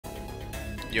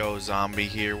Yo, Zombie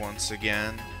here once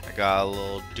again. I got a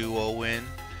little duo win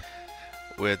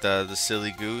with the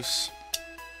Silly Goose.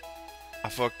 I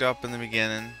fucked up in the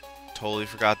beginning. Totally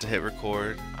forgot to hit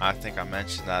record. I think I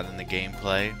mentioned that in the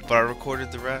gameplay. But I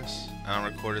recorded the rest. And I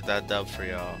recorded that dub for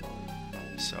y'all.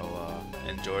 So,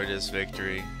 enjoy this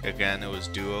victory. Again, it was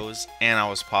duos. And I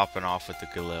was popping off with the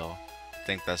Galil. I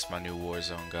think that's my new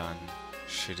Warzone gun.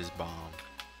 Shit is bomb.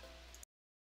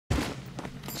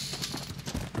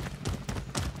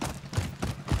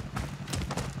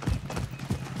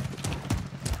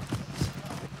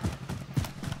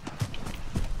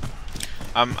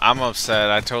 I'm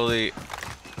upset.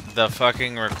 The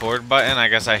fucking record button, I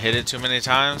guess I hit it too many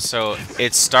times, so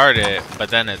it started, but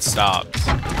then it stopped.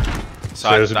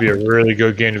 So this would be a really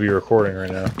good game to be recording right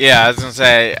now. Yeah, I was gonna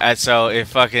say, so it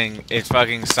fucking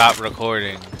stopped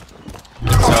recording. So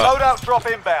Loadout drop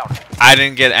inbound. I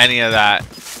didn't get any of that.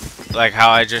 Like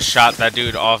how I just shot that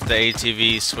dude off the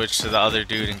ATV, switched to the other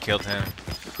dude and killed him.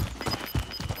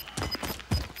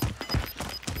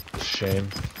 Shame.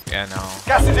 Yeah, no.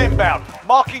 Gas is inbound.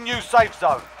 Marking new safe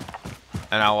zone.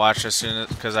 And I'll watch as soon as,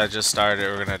 because I just started,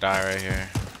 we're gonna die right here.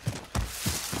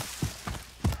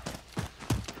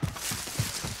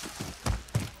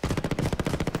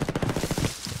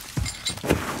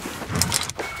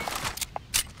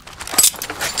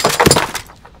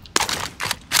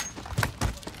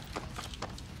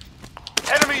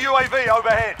 Enemy UAV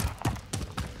overhead.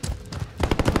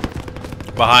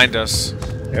 Behind us.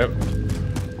 Yep.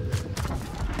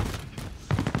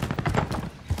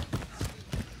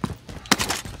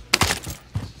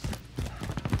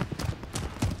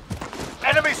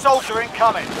 Enemy soldier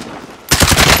incoming. Get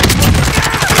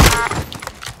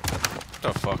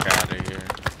the fuck out of here.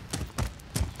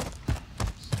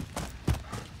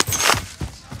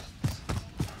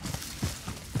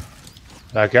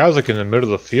 That guy was like in the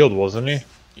middle of the field, wasn't he?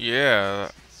 Yeah,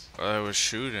 I was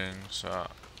shooting, so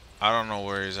I don't know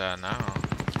where he's at now.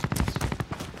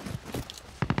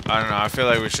 I don't know, I feel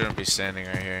like we shouldn't be standing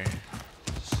right here.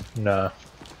 Nah.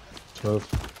 Let's move.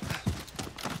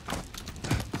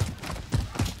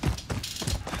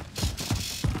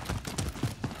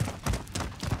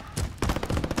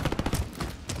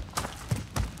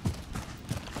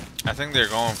 I think they're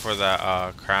going for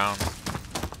that crown.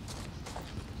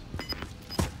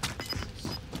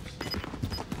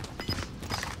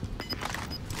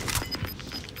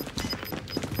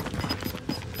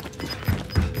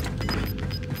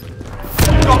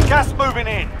 Got gas moving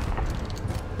in.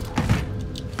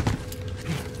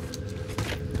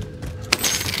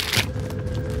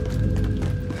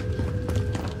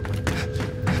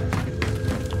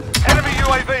 Enemy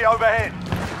UAV overhead.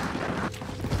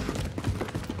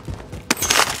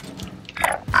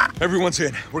 Everyone's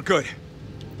in. We're good.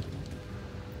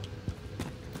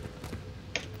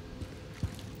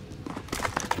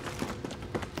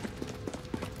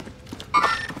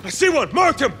 I see one!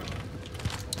 Marked him!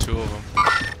 Two of them.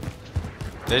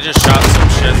 They just shot some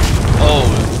shit.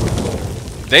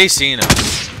 Oh, they seen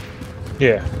us.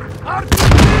 Yeah.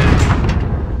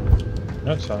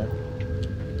 That's fine.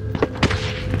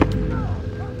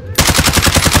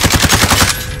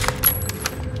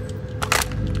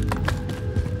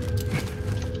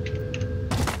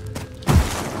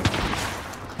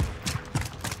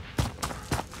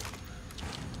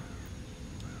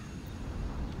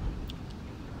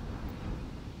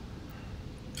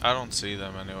 I don't see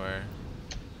them anywhere.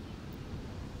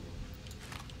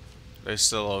 They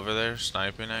still over there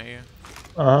sniping at you?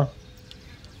 Uh-huh.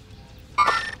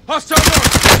 Hostile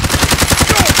mark!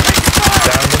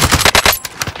 Down him.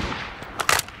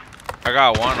 I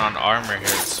got one on armor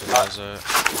hits. So that's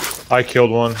it. I killed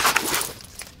one.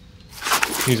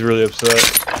 He's really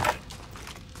upset.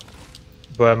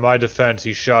 But in my defense,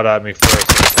 he shot at me first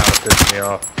and it kind of pissed me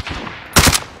off.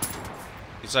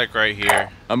 He's like right here.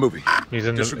 I'm moving. He's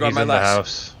in Disregard the my last.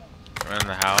 house. We're in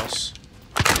the house.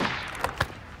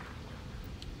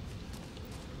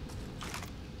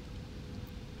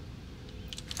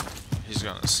 He's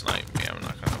gonna snipe me. I'm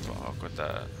not gonna fuck with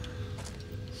that.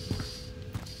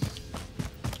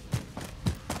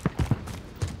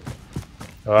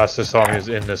 Oh, that's just saw me. He was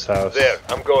in this house. There,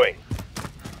 I'm going.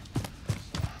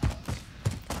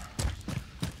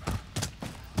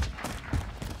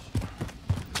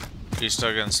 You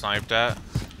still getting sniped at?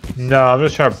 No, I'm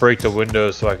just trying to break the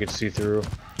windows so I can see through.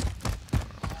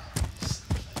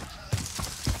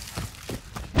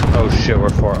 Oh shit, we're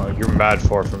far. You're mad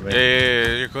far from me.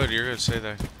 Yeah, you're good. You're good. Stay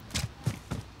there.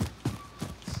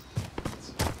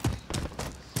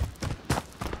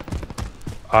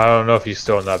 I don't know if he's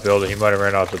still in that building. He might have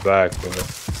ran out the back,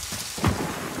 but...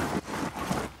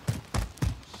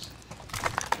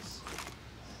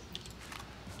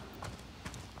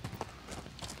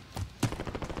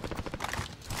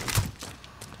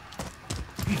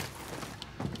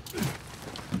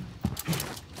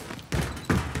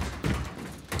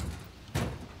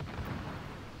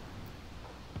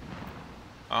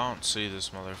 I don't see this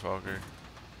motherfucker.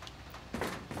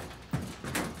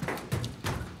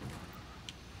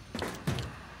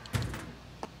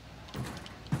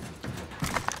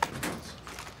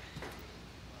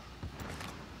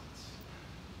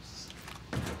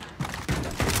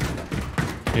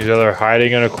 He's either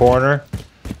hiding in a corner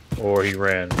or he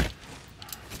ran.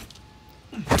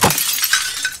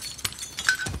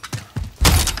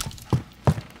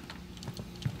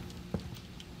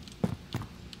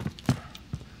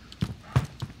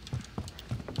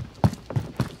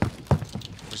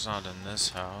 He's not in this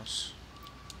house.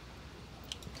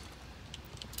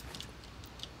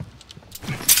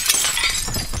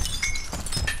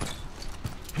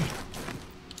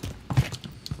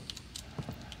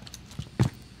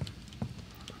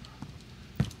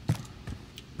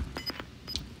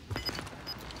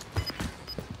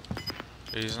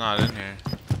 He's not in here.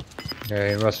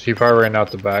 Yeah, he probably ran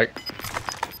out the back.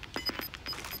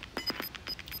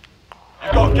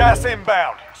 You've got gas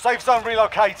inbound. Safe zone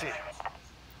relocated.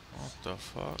 What the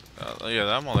fuck? Yeah,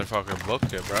 that motherfucker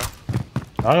booked it, bro.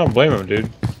 I don't blame him, dude.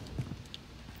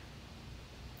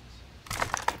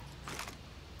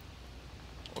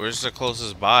 Where's the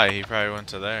closest buy? He probably went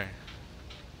to there.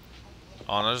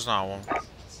 Oh, there's not one.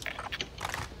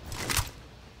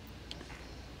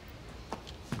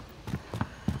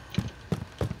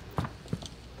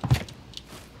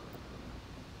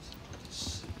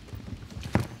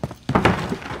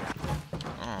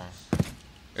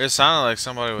 It sounded like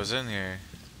somebody was in here.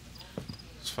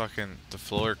 It's fucking the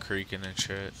floor creaking and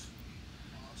shit.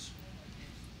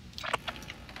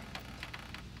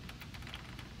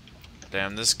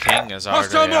 Damn, this king is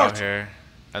already out here.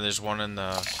 And there's one in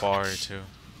the quarry too.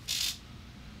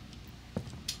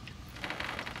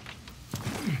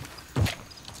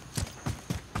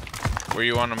 Where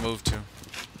you want to move to?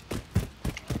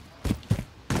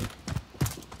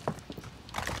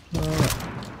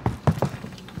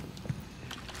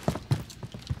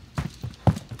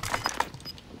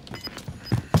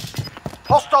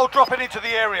 Hostile dropping into the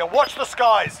area. Watch the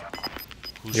skies.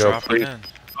 Who's dropping in? I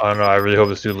don't know. I really hope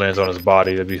this dude lands on his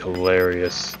body. That'd be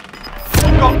hilarious.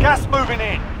 We've got gas moving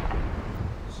in.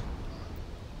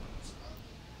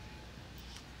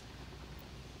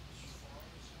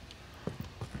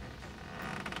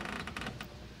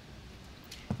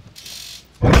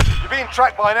 You're being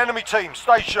tracked by an enemy team.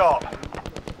 Stay sharp.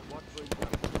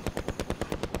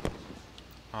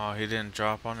 Oh, he didn't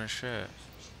drop on his shit.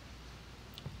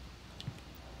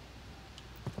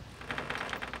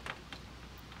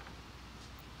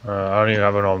 I don't even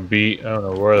have it on beat. I don't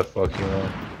know where the fuck he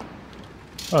went.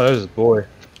 Oh, there's his boy.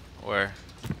 Where?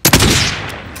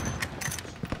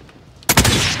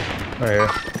 Right here.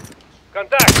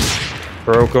 Contact.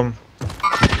 Broke him.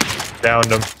 Downed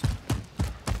him.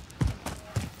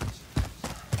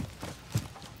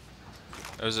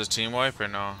 It was a team wipe or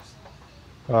no?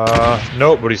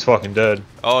 Nope, but he's fucking dead.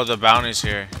 Oh, the bounty's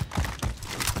here.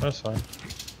 That's fine.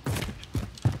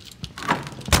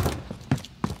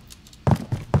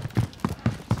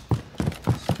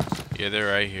 Yeah,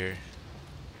 they're right here.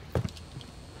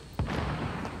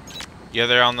 Yeah,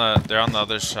 they're on the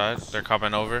other side. They're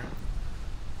coming over.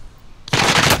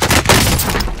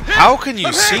 How can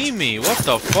you see me? What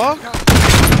the fuck?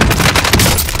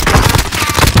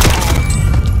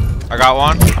 I got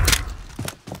one.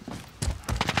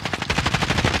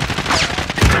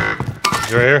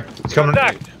 He's right here. He's coming.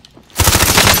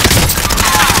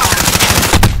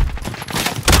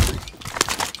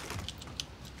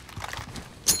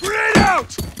 Grenade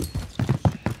out!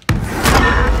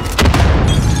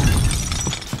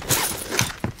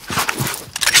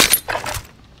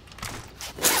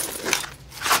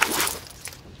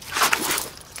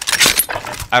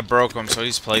 I broke him, so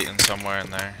he's plating somewhere in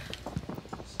there.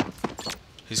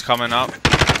 He's coming up.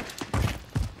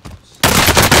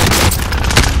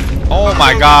 Oh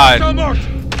my god!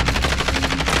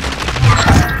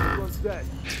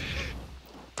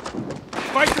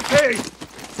 Fight the pay!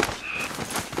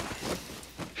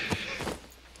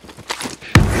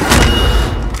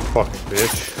 Fucking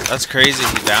bitch. That's crazy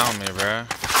he downed me, bro.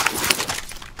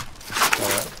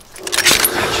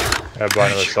 I have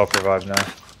another self-revive now.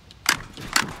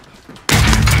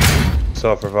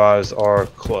 Self-revives are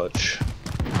clutch.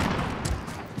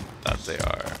 That they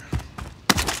are.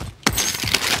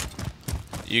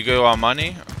 You go on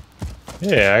money?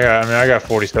 Yeah, I got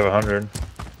 4,700.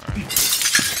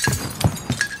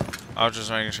 I was just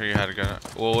making sure you had a gun.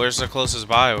 Well, where's the closest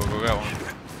buy? We'll go get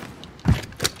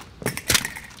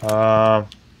one.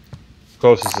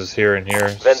 Closest is here and here.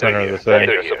 Center of the thing.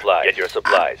 Get your supplies. Get your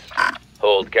supplies.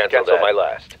 Hold, cancel my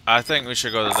last. I think we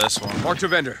should go to this one. Mark to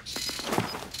vendor.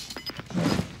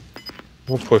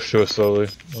 We'll push to it slowly.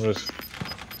 We'll just...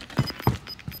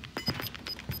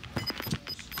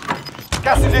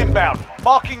 Gas is inbound.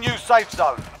 Marking new safe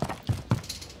zone.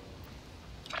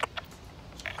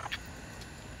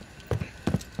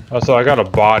 Also, I got a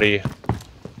body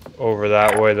over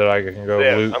that way that I can go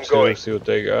There, loot I'm to going. see what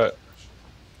they got.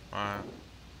 Alright.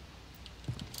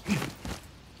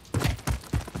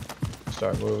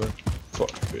 Start moving.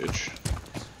 Fuck, bitch.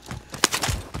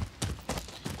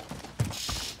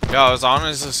 Yo, as long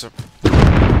as this...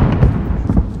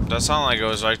 That sounded like it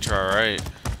was right to our right.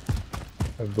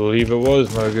 I believe it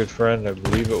was, my good friend. I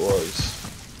believe it was.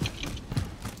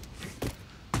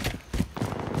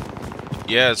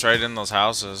 Yeah, it's right in those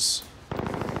houses.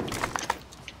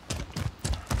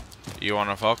 You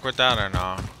wanna fuck with that or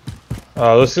no?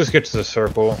 Let's just get to the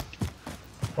circle.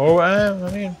 Oh, I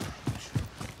mean...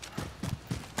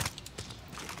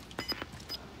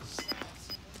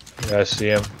 Yeah, I see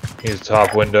him. He's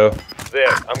top window. There,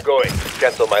 I'm going.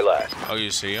 Cancel my last. Oh,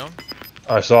 you see him?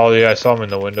 I saw him in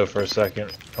the window for a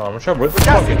second. Oh, I'm trying. Where's the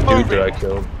fucking dude that I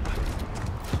killed?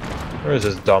 Where is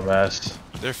this dumbass?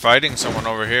 They're fighting someone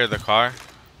over here, the car.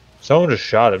 Someone just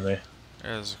shot at me.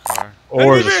 There's a car. Or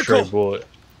Enemy is a straight vehicle! bullet.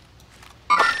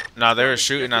 No, they were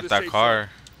shooting at that car.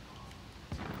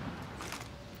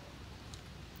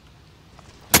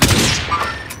 The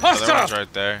other Hostile! one's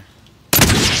right there.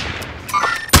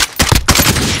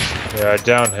 Yeah, I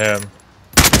downed him.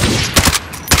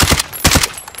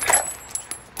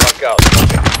 Lock out.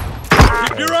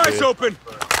 Keep your eyes open!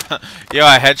 Yo,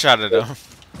 I headshotted him.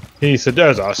 He said,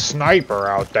 "There's a sniper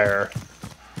out there."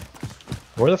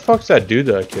 Where the fuck's that dude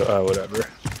that I killed? Oh, whatever.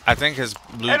 I think his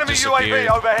loot Enemy disappeared.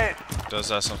 UAV overhead. Does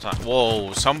that sometimes?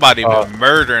 Whoa, somebody Oh. been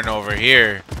murdering over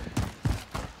here.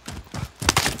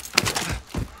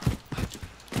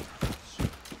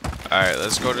 Alright,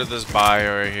 let's go to this buy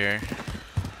right here.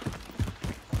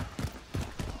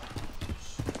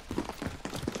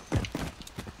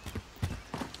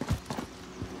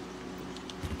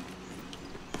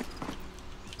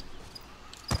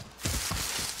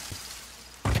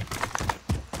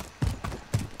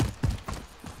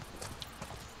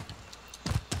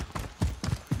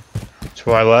 To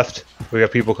my left. We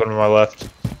got people coming to my left.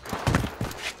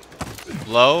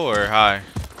 Low or high?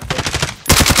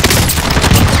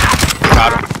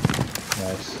 Got him.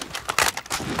 Nice.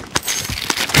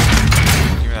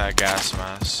 Give me that gas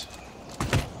mask.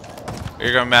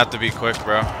 You're gonna have to be quick,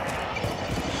 bro.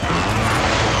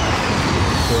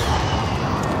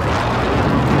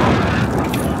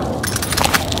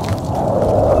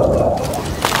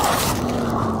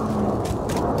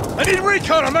 I need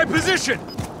recon on my position!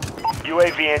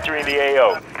 UAV entering the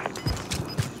AO.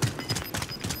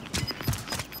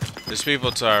 There's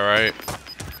people to our right.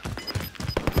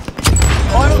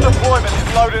 Final deployment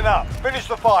is loading up. Finish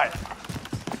the fight.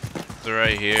 They're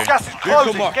right here. Gas is Vehicle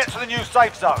closing. marked. Get to the new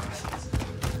safe zone.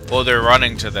 Well, they're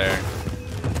running to there.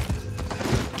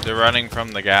 They're running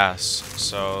from the gas,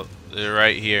 so they're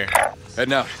right here.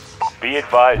 Heading out. Be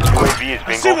advised, UAV is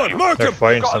being See one, mark They're him!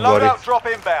 fighting Got a somebody. loadout drop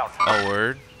inbound. Oh,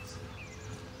 word?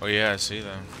 Oh, yeah, I see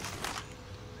them.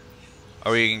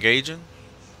 Are we engaging?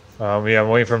 Yeah, I'm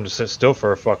waiting for him to sit still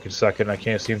for a fucking second. I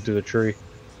can't see him through the tree.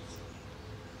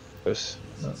 Yes.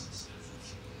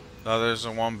 No, there's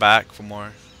a one back for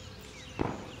more.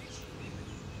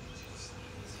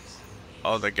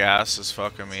 Oh, the gas is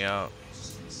fucking me up.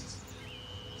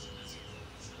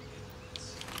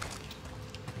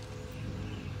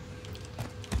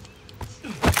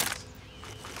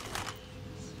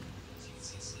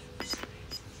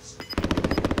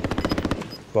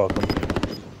 Fuck him.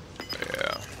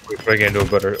 Yeah. If I get into a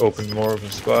better, more open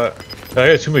spot.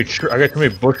 I got too many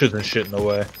bushes and shit in the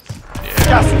way.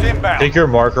 Gas is inbound. Take your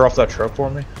marker off that truck for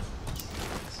me.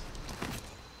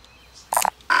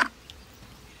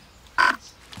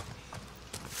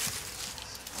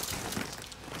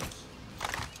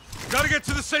 Gotta get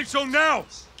to the safe zone now!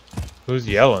 Who's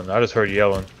yelling? I just heard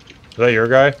yelling. Is that your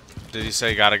guy? Did he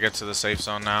say gotta get to the safe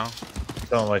zone now?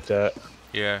 Something like that.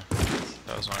 Yeah.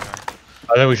 That was my guy.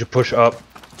 I think we should push up.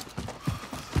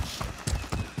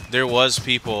 There was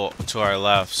people to our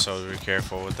left, so be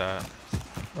careful with that.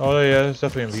 Oh yeah, there's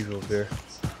definitely people up here.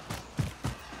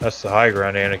 That's the high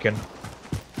ground, Anakin.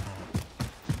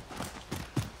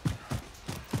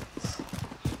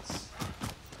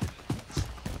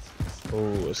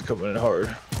 Oh, it's coming in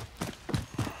hard.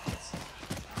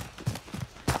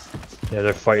 Yeah,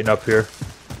 they're fighting up here.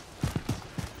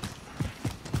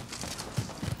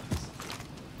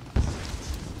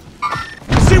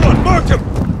 See one, marked him!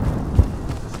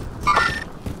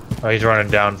 Oh, he's running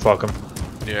down. Fuck him.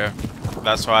 Yeah.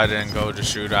 That's why I didn't go to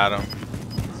shoot at him.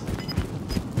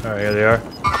 All right, here they are.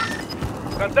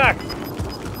 Contact!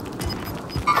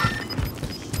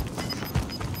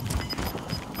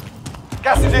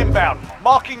 Gas is inbound.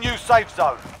 Marking new safe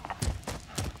zone.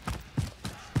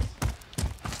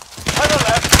 To the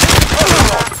left. To the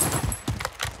right.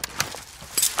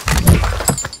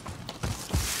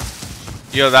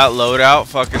 Yo, that loadout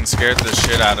fucking scared the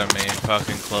shit out of me.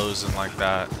 Fucking closing like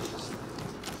that.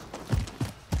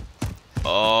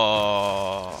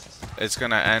 Oh, it's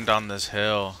gonna end on this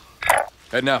hill.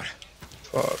 Heading out.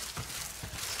 Fuck.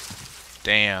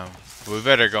 Damn. We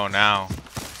better go now.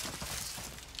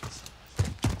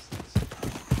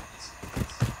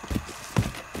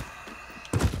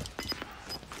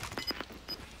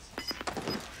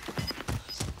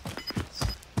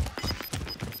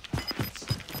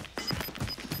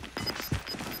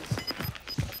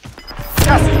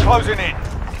 Gas is closing in.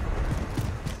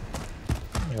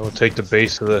 Yeah, we'll take the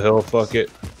base of the hill. Fuck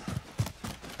it.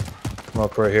 Come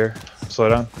up right here. Slow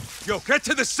down. Yo, get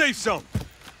to the safe zone.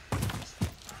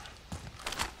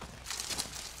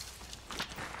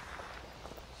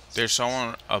 There's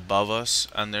someone above us,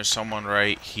 and there's someone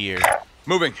right here.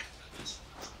 Moving.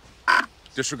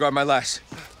 Disregard my last.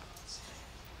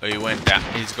 Oh, he went down.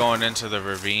 He's going into the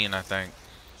ravine, I think.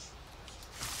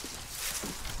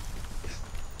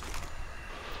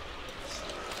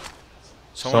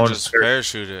 Someone just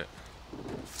parachuted.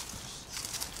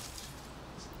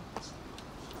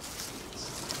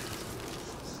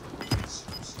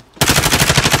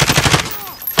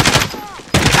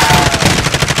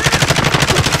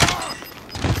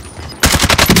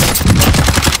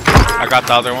 I got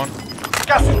the other one.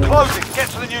 Gas is closing. Get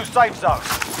to the new safe zone.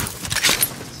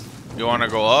 You want to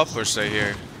go up or stay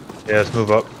here? Yeah, let's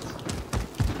move up.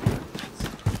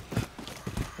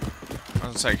 I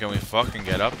was like, can we fucking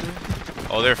get up there?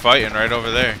 Oh, they're fighting right over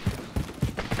there.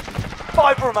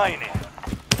 5 remaining.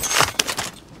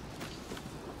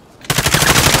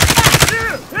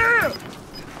 Here!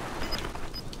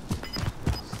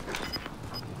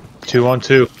 2 on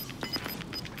 2.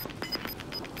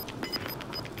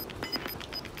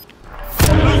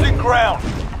 Losing ground.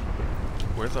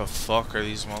 Where the fuck are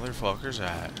these motherfuckers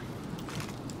at?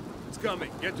 It's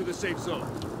coming. Get to the safe zone.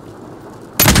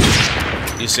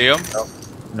 You see them?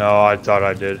 No, I thought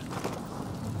I did.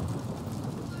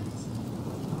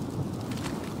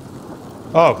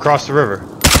 Oh, across the river.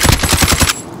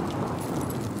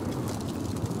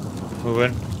 Move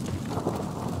in.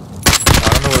 I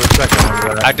don't know where the second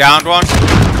one's at. I downed one.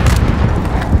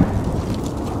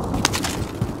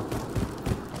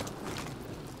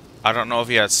 I don't know if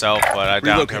he had self, but I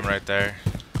downed him right there.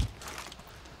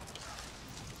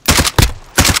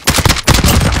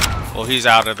 Well, he's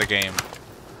out of the game.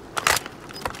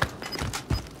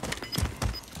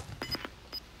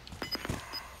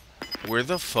 Where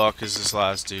the fuck is this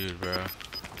last dude, bro?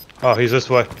 Oh, he's this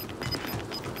way.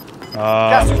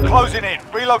 Gas is closing in.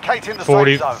 Relocating the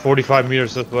 40, safe zone. 45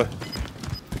 meters this way.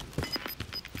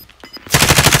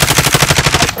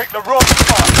 Pick the wrong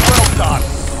spot. Well done.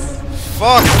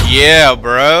 Fuck yeah,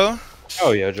 bro.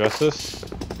 Oh yeah, Justice.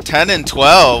 10 and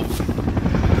 12.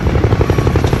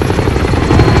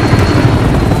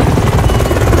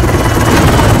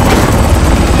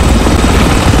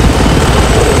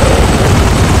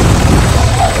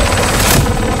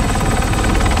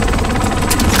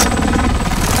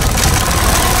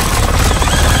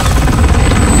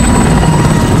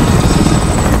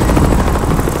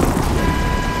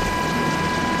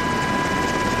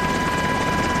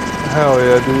 Hell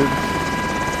yeah, dude.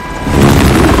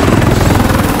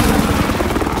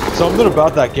 Something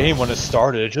about that game when it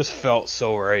started, it just felt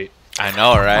so right. I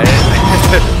know, right?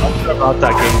 Something about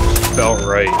that game just felt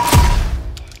right.